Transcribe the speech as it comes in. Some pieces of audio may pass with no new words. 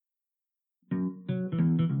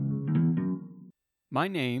My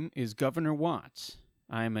name is Governor Watts.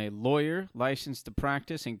 I am a lawyer licensed to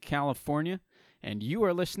practice in California, and you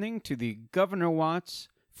are listening to the Governor Watts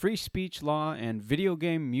Free Speech Law and Video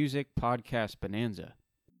Game Music Podcast Bonanza.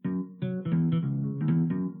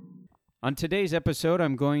 On today's episode,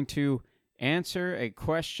 I'm going to answer a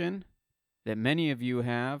question that many of you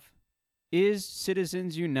have. Is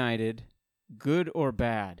Citizens United good or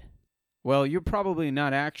bad? Well, you're probably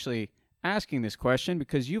not actually asking this question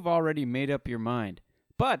because you've already made up your mind.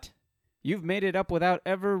 But you've made it up without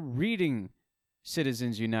ever reading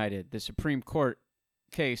Citizens United, the Supreme Court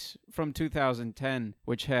case from 2010,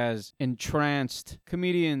 which has entranced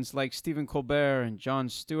comedians like Stephen Colbert and Jon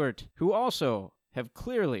Stewart, who also have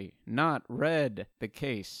clearly not read the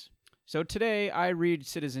case. So today I read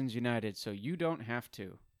Citizens United so you don't have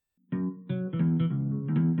to.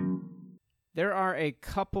 There are a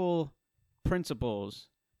couple principles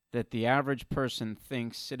that the average person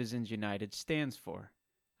thinks Citizens United stands for.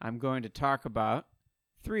 I'm going to talk about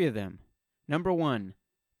 3 of them. Number 1,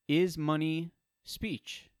 is money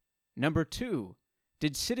speech? Number 2,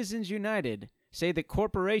 did Citizens United say that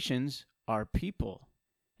corporations are people?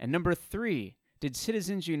 And number 3, did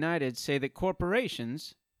Citizens United say that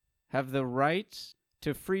corporations have the rights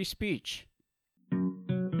to free speech?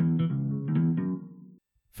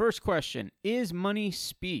 First question, is money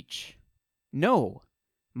speech? No,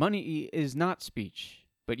 money is not speech,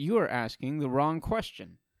 but you are asking the wrong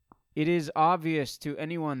question. It is obvious to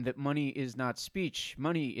anyone that money is not speech.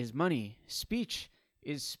 Money is money. Speech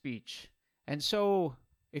is speech. And so,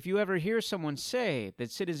 if you ever hear someone say that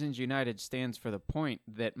Citizens United stands for the point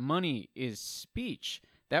that money is speech,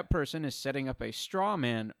 that person is setting up a straw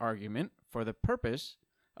man argument for the purpose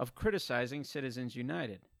of criticizing Citizens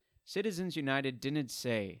United. Citizens United didn't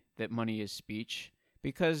say that money is speech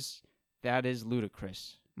because that is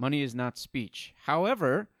ludicrous. Money is not speech.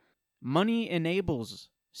 However, money enables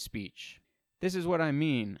speech. This is what I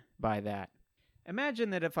mean by that.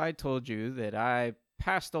 Imagine that if I told you that I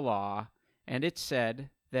passed a law and it said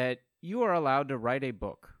that you are allowed to write a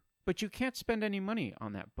book, but you can't spend any money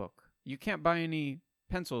on that book. You can't buy any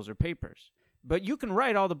pencils or papers. But you can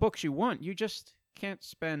write all the books you want. You just can't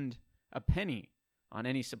spend a penny on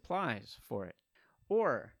any supplies for it.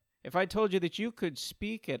 Or if I told you that you could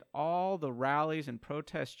speak at all the rallies and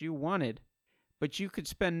protests you wanted, but you could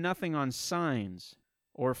spend nothing on signs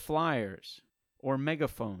or flyers or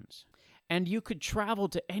megaphones, and you could travel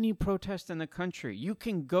to any protest in the country. You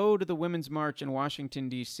can go to the Women's March in Washington,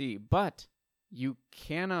 D.C., but you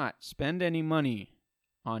cannot spend any money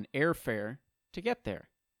on airfare to get there.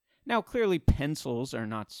 Now, clearly, pencils are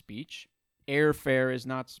not speech. Airfare is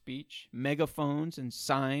not speech. Megaphones and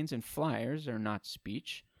signs and flyers are not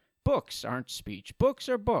speech. Books aren't speech. Books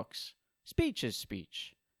are books. Speech is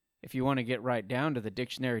speech. If you want to get right down to the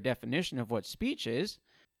dictionary definition of what speech is,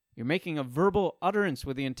 you're making a verbal utterance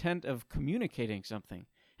with the intent of communicating something,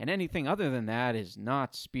 and anything other than that is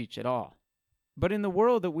not speech at all. But in the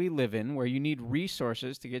world that we live in, where you need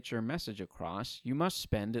resources to get your message across, you must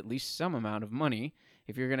spend at least some amount of money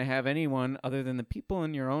if you're going to have anyone other than the people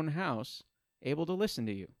in your own house able to listen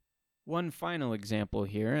to you. One final example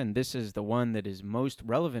here, and this is the one that is most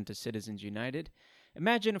relevant to Citizens United.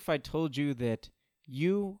 Imagine if I told you that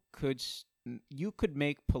you could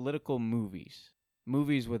make political movies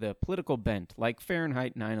with a political bent, like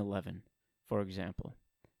Fahrenheit 9/11, for example.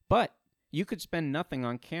 But you could spend nothing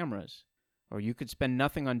on cameras, or you could spend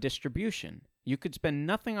nothing on distribution. You could spend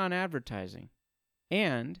nothing on advertising.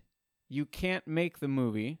 And you can't make the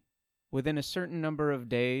movie within a certain number of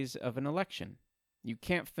days of an election. You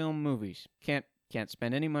can't film movies. Can't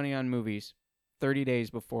spend any money on movies 30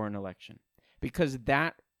 days before an election. Because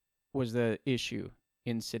that was the issue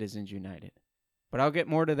in Citizens United. But I'll get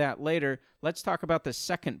more to that later. Let's talk about the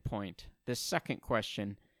second point, the second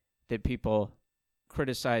question that people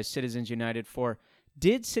criticize Citizens United for.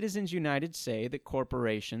 Did Citizens United say that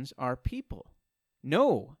corporations are people?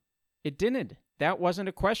 No, it didn't. That wasn't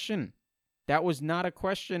a question. That was not a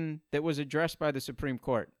question that was addressed by the Supreme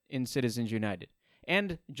Court in Citizens United.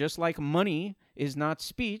 And just like money is not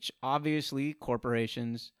speech, obviously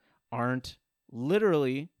corporations aren't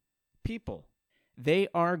literally people. They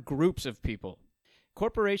are groups of people.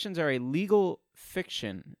 Corporations are a legal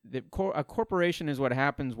fiction. A corporation is what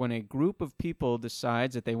happens when a group of people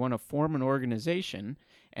decides that they want to form an organization,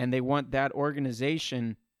 and they want that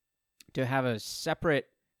organization to have a separate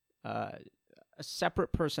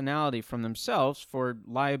personality from themselves for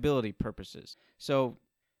liability purposes. So,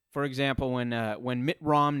 for example, when Mitt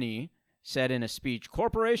Romney said in a speech,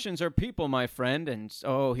 "Corporations are people, my friend," and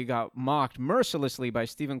he got mocked mercilessly by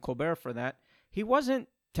Stephen Colbert for that, he wasn't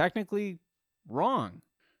technically wrong.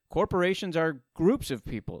 Corporations are groups of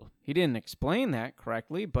people. He didn't explain that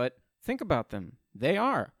correctly, but think about them. They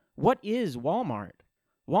are. What is Walmart?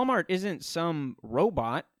 Walmart isn't some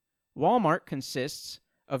robot. Walmart consists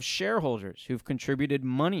of shareholders who've contributed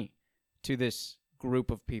money to this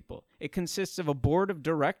group of people. It consists of a board of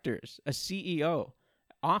directors, a CEO,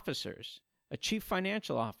 officers, a chief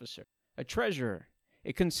financial officer, a treasurer.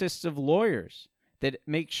 It consists of lawyers that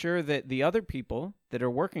make sure that the other people that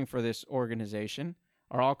are working for this organization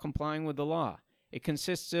are all complying with the law. It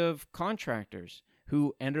consists of contractors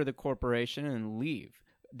who enter the corporation and leave.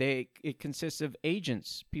 It consists of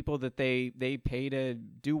agents, people that they pay to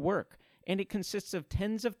do work. And it consists of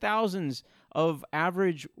tens of thousands of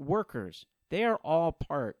average workers. They are all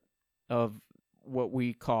part of what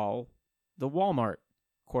we call the Walmart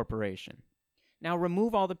Corporation. Now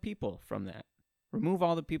remove all the people from that. Remove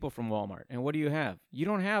all the people from Walmart. And what do you have? You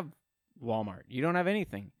don't have Walmart. You don't have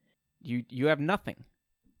anything. You have nothing.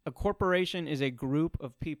 A corporation is a group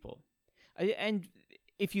of people. And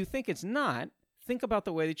if you think it's not, think about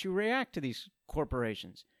the way that you react to these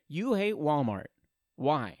corporations. You hate Walmart.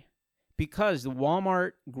 Why? Because the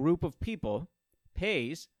Walmart group of people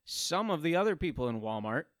pays some of the other people in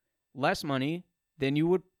Walmart less money than you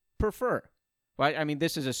would prefer. Well, I mean,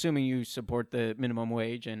 this is assuming you support the minimum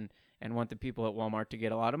wage and want the people at Walmart to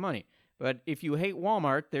get a lot of money. But if you hate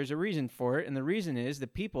Walmart, there's a reason for it, and the reason is the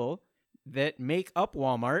people that make up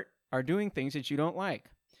Walmart are doing things that you don't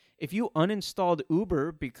like. If you uninstalled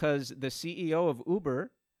Uber because the CEO of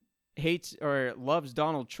Uber hates or loves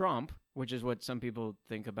Donald Trump, which is what some people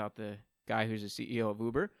think about the guy who's the CEO of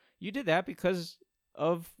Uber, you did that because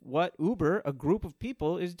of what Uber, a group of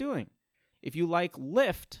people, is doing. If you like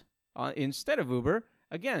Lyft instead of Uber,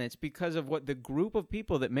 again, it's because of what the group of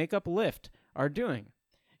people that make up Lyft are doing.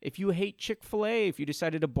 If you hate Chick-fil-A, if you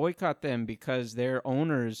decided to boycott them because their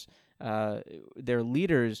owners, their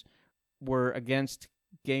leaders were against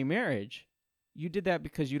gay marriage, you did that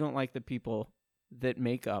because you don't like the people that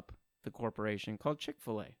make up the corporation called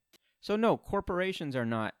Chick-fil-A. So no, corporations are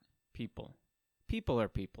not people. People are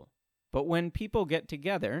people. But when people get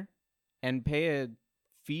together and pay a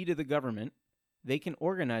fee to the government, they can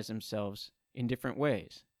organize themselves in different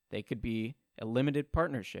ways. They could be a limited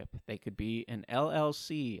partnership. They could be an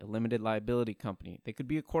LLC, a limited liability company. They could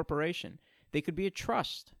be a corporation. They could be a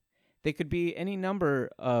trust. They could be any number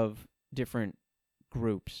of different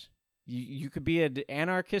groups. You could be an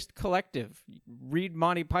anarchist collective. Read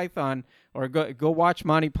Monty Python or go watch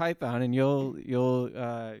Monty Python, and you'll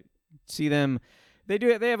see them. They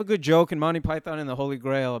have a good joke in Monty Python and the Holy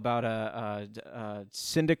Grail about a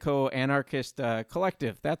syndico-anarchist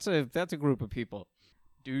collective. That's a group of people.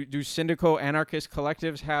 Do syndico-anarchist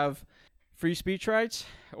collectives have free speech rights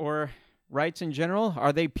or rights in general?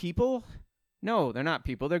 Are they people? No, they're not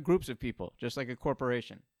people. They're groups of people, just like a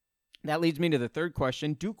corporation. That leads me to the third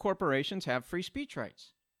question. Do corporations have free speech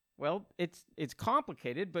rights? Well, it's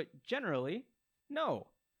complicated, but generally, no.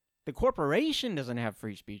 The corporation doesn't have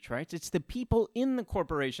free speech rights. It's the people in the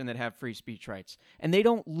corporation that have free speech rights. And they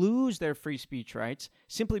don't lose their free speech rights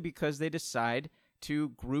simply because they decide to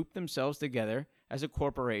group themselves together as a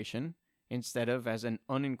corporation instead of as an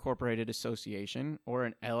unincorporated association or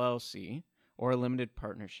an LLC or a limited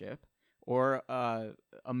partnership or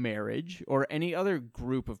a marriage or any other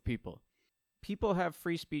group of people. People have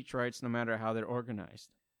free speech rights no matter how they're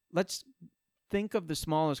organized. Let's think of the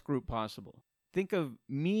smallest group possible. Think of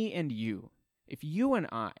me and you. If you and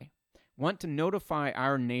I want to notify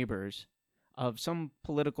our neighbors of some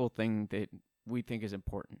political thing that we think is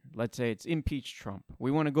important, let's say it's impeach Trump.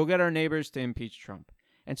 We want to go get our neighbors to impeach Trump.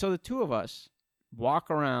 And so the two of us walk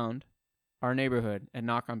around our neighborhood and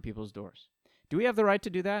knock on people's doors. Do we have the right to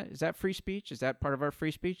do that? Is that free speech? Is that part of our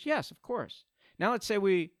free speech? Yes, of course. Now let's say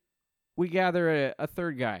we gather a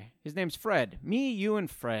third guy. His name's Fred. Me, you, and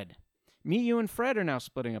Fred. Me, you, and Fred are now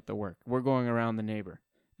splitting up the work. We're going around the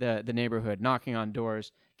neighborhood, knocking on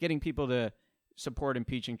doors, getting people to support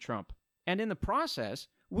impeaching Trump. And in the process,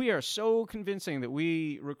 we are so convincing that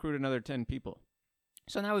we recruit another 10 people.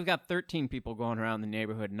 So now we've got 13 people going around the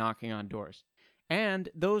neighborhood knocking on doors. And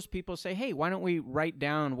those people say, hey, why don't we write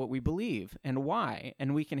down what we believe and why,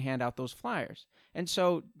 and we can hand out those flyers. And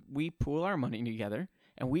so we pool our money together,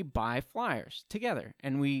 and we buy flyers together,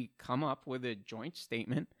 and we come up with a joint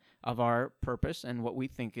statement of our purpose and what we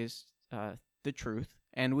think is the truth,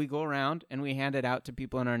 and we go around and we hand it out to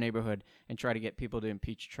people in our neighborhood and try to get people to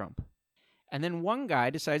impeach Trump. And then one guy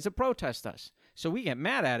decides to protest us. So we get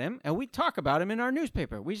mad at him, and we talk about him in our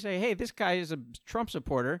newspaper. We say, hey, this guy is a Trump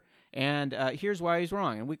supporter, and here's why he's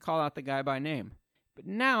wrong. And we call out the guy by name. But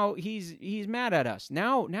now he's mad at us.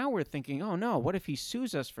 Now we're thinking, oh, no, what if he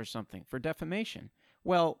sues us for something, for defamation?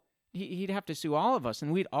 Well, he'd have to sue all of us,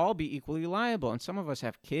 and we'd all be equally liable. And some of us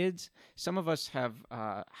have kids, some of us have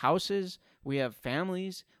houses, we have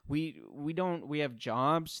families, we have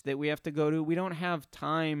jobs that we have to go to. We don't have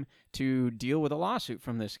time to deal with a lawsuit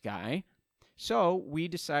from this guy. So we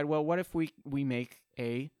decide, well, what if we make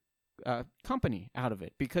a company out of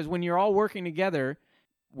it? Because when you're all working together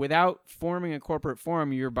without forming a corporate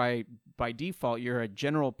form, you're by default, you're a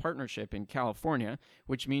general partnership in California,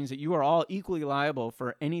 which means that you are all equally liable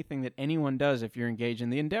for anything that anyone does if you're engaged in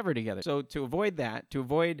the endeavor together. So to avoid that, to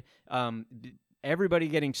avoid everybody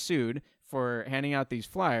getting sued for handing out these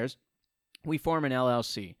flyers, we form an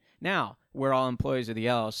LLC. Now, we're all employees of the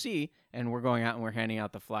LLC, and we're going out and we're handing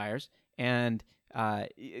out the flyers. And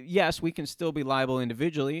yes, we can still be liable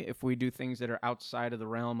individually if we do things that are outside of the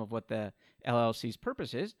realm of what the LLC's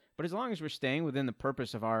purpose is. But as long as we're staying within the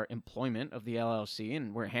purpose of our employment of the LLC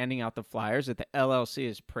and we're handing out the flyers that the LLC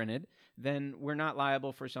has printed, then we're not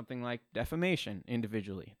liable for something like defamation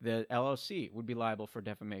individually. The LLC would be liable for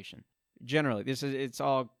defamation. Generally,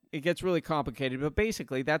 it gets really complicated, but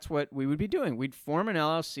basically that's what we would be doing. We'd form an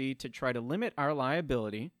LLC to try to limit our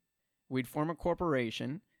liability. We'd form a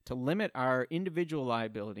corporation to limit our individual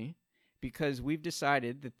liability because we've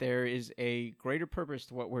decided that there is a greater purpose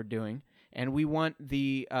to what we're doing, and we want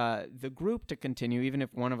the group to continue even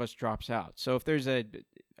if one of us drops out. So if there's a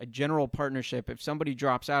general partnership, if somebody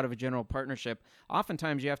drops out of a general partnership,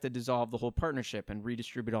 oftentimes you have to dissolve the whole partnership and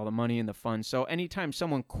redistribute all the money and the funds. So anytime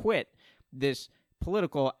someone quit this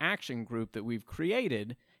political action group that we've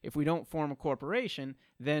created, if we don't form a corporation,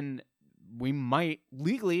 then we might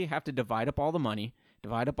legally have to divide up all the money,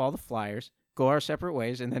 divide up all the flyers, go our separate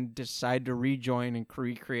ways, and then decide to rejoin and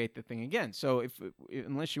recreate the thing again. So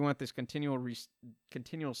unless you want this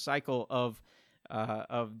continual cycle of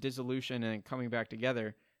dissolution and coming back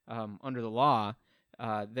together under the law,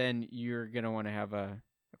 then you're going to want to have a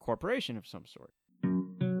corporation of some sort.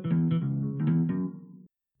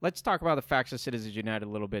 Let's talk about the facts of Citizens United a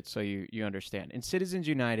little bit so you understand. In Citizens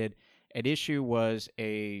United, at issue was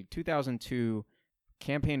a 2002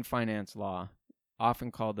 campaign finance law,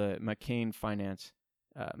 often called the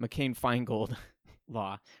McCain-Feingold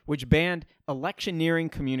law, which banned electioneering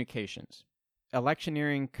communications.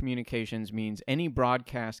 Electioneering communications means any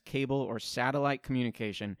broadcast, cable, or satellite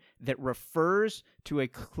communication that refers to a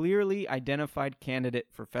clearly identified candidate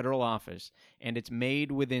for federal office, and it's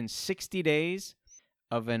made within 60 days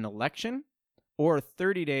of an election or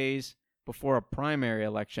 30 days before a primary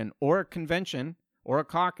election or a convention or a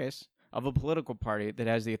caucus of a political party that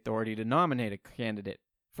has the authority to nominate a candidate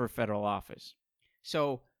for federal office.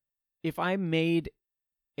 So if I made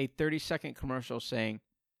a 30-second commercial saying,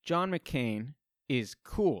 John McCain is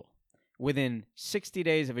cool within 60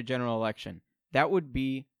 days of a general election, that would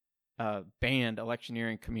be a banned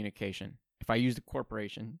electioneering communication if I used a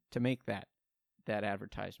corporation to make that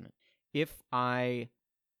advertisement. If I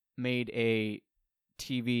made a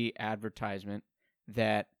TV advertisement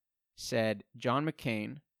that said John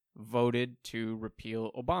McCain voted to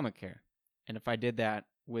repeal Obamacare, and if I did that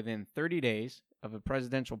within 30 days of a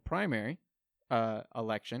presidential primary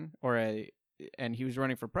election and he was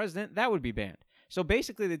running for president, that would be banned. So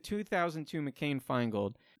basically the 2002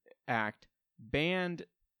 McCain-Feingold Act banned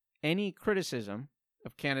any criticism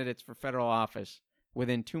of candidates for federal office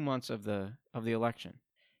within 2 months of the election.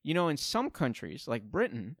 You know, in some countries like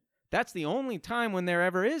Britain, that's the only time when there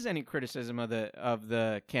ever is any criticism of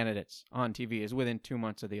the candidates on TV is within 2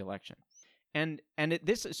 months of the election. And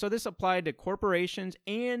this applied to corporations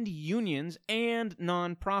and unions and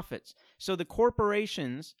nonprofits. So the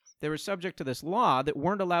corporations that were subject to this law that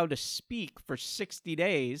weren't allowed to speak for 60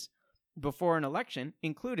 days before an election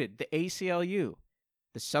included the ACLU,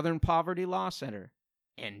 the Southern Poverty Law Center,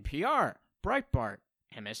 NPR, Breitbart,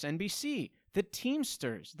 MSNBC, the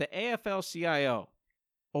Teamsters, the AFL-CIO,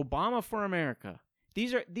 Obama for America.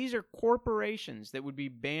 These are corporations that would be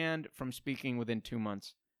banned from speaking within 2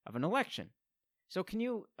 months of an election. So can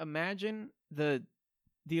you imagine the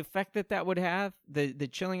effect that would have, the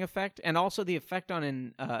chilling effect, and also the effect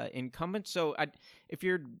on incumbents? So if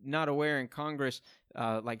you're not aware, in Congress,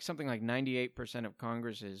 something like 98% of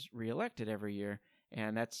Congress is reelected every year,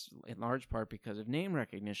 and that's in large part because of name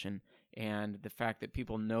recognition and the fact that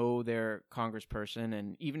people know their congressperson,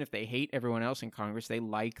 and even if they hate everyone else in Congress, they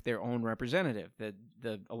like their own representative.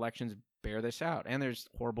 The elections bear this out, and there's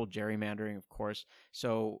horrible gerrymandering, of course.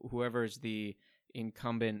 So whoever is the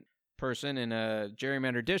incumbent person in a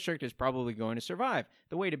gerrymandered district is probably going to survive.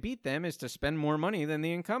 The way to beat them is to spend more money than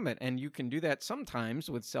the incumbent. And you can do that sometimes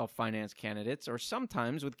with self-financed candidates, or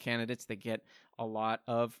sometimes with candidates that get a lot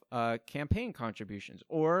of campaign contributions,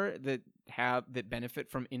 or that benefit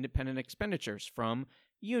from independent expenditures from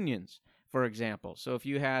unions, for example. So if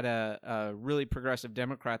you had a really progressive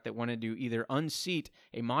Democrat that wanted to either unseat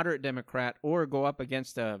a moderate Democrat or go up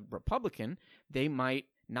against a Republican, they might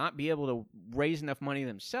not be able to raise enough money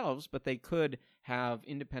themselves, but they could have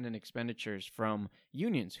independent expenditures from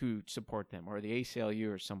unions who support them, or the ACLU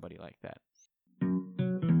or somebody like that.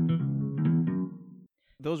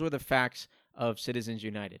 Those were the facts of Citizens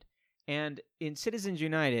United. And in Citizens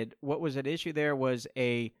United, what was at issue there was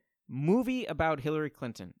a movie about Hillary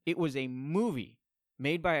Clinton. It was a movie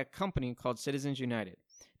made by a company called Citizens United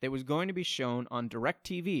that was going to be shown on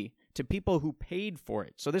DirecTV to people who paid for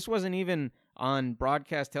it. So this wasn't even on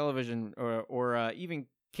broadcast television or even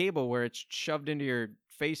cable where it's shoved into your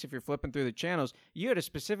face if you're flipping through the channels. You had to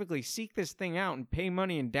specifically seek this thing out and pay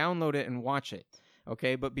money and download it and watch it.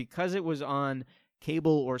 Okay, but because it was on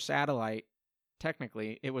cable or satellite,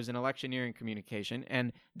 technically, it was an electioneering communication,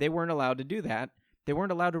 and they weren't allowed to do that. They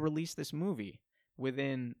weren't allowed to release this movie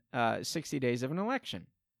within 60 days of an election.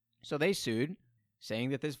 So they sued,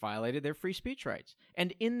 saying that this violated their free speech rights.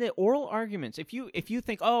 And in the oral arguments, if you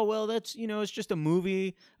think, oh, well, that's, it's just a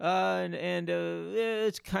movie,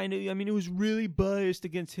 it's kind of, it was really biased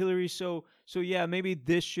against Hillary, so yeah, maybe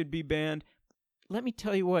this should be banned. Let me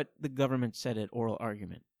tell you what the government said at oral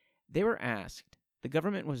argument. The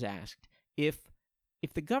government was asked, if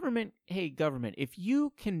the government, hey, government, if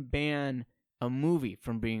you can ban a movie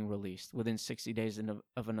from being released within 60 days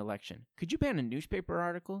of an election, could you ban a newspaper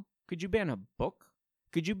article? Could you ban a book?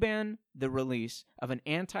 Could you ban the release of an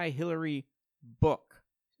anti-Hillary book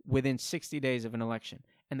within 60 days of an election?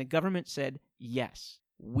 And the government said, yes,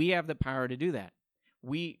 we have the power to do that.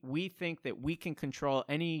 We think that we can control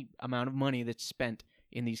any amount of money that's spent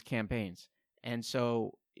in these campaigns. And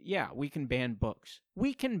so, yeah, we can ban books.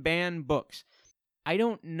 We can ban books. I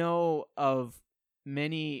don't know of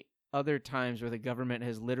many other times where the government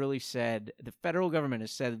has literally said, the federal government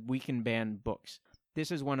has said, we can ban books.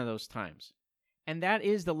 This is one of those times. And that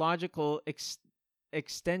is the logical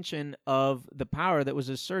extension of the power that was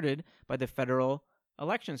asserted by the Federal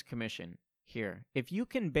Elections Commission here. If you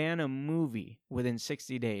can ban a movie within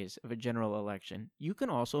 60 days of a general election, you can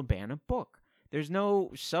also ban a book. There's no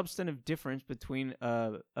substantive difference between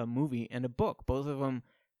a movie and a book. Both of them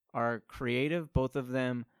are creative. Both of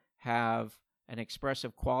them have an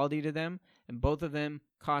expressive quality to them. And both of them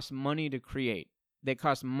cost money to create. They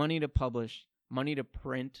cost money to publish, money to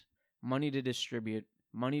print, money to distribute,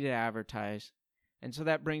 money to advertise. And so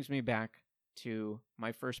that brings me back to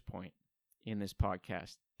my first point in this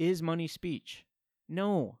podcast. Is money speech?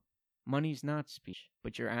 No, money's not speech,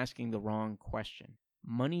 but you're asking the wrong question.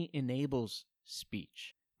 Money enables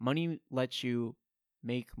speech. Money lets you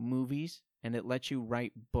make movies, and it lets you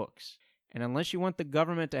write books. And unless you want the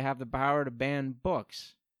government to have the power to ban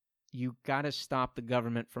books, you got to stop the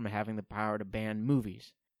government from having the power to ban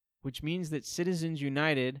movies, which means that Citizens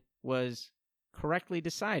United was correctly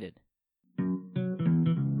decided.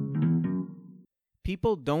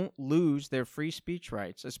 People don't lose their free speech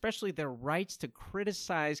rights, especially their rights to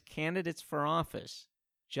criticize candidates for office,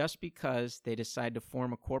 just because they decide to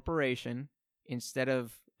form a corporation instead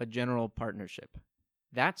of a general partnership.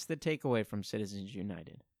 That's the takeaway from Citizens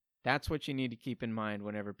United. That's what you need to keep in mind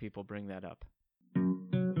whenever people bring that up.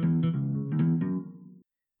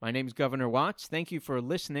 My name's Governor Watts. Thank you for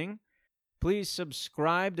listening. Please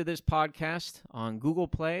subscribe to this podcast on Google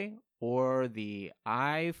Play or the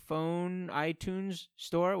iPhone iTunes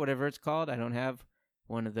store, whatever it's called. I don't have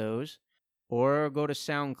one of those. Or go to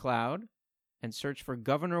SoundCloud and search for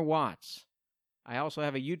Governor Watts. I also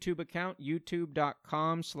have a YouTube account,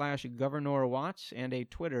 youtube.com/GovernorWatts, and a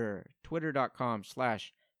Twitter,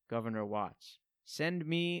 twitter.com/GovernorWatts. Send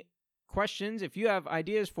me questions if you have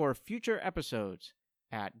ideas for future episodes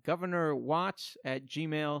at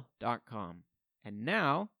governorwatts@gmail.com. And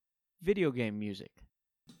now, video game music.